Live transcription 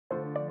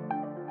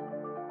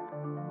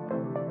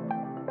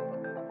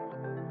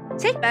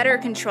Take better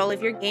control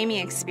of your gaming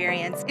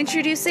experience.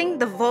 Introducing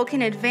the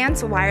Vulkan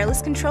Advanced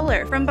Wireless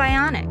Controller from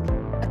Bionik,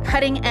 a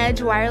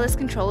cutting-edge wireless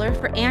controller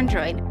for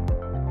Android,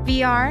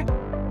 VR,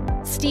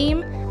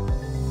 Steam,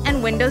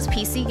 and Windows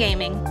PC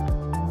gaming.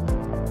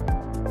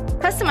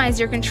 Customize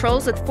your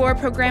controls with 4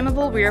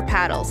 programmable rear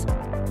paddles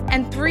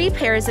and 3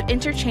 pairs of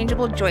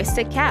interchangeable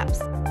joystick caps.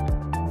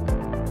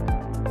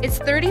 Its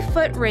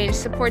 30-foot range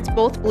supports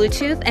both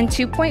Bluetooth and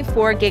 2.4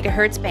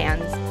 GHz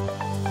bands,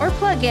 or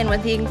plug in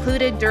with the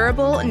included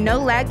durable,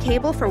 no-lag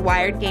cable for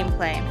wired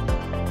gameplay.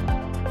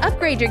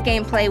 Upgrade your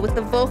gameplay with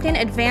the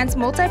Vulkan Advanced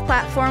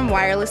Multi-Platform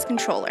Wireless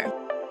Controller.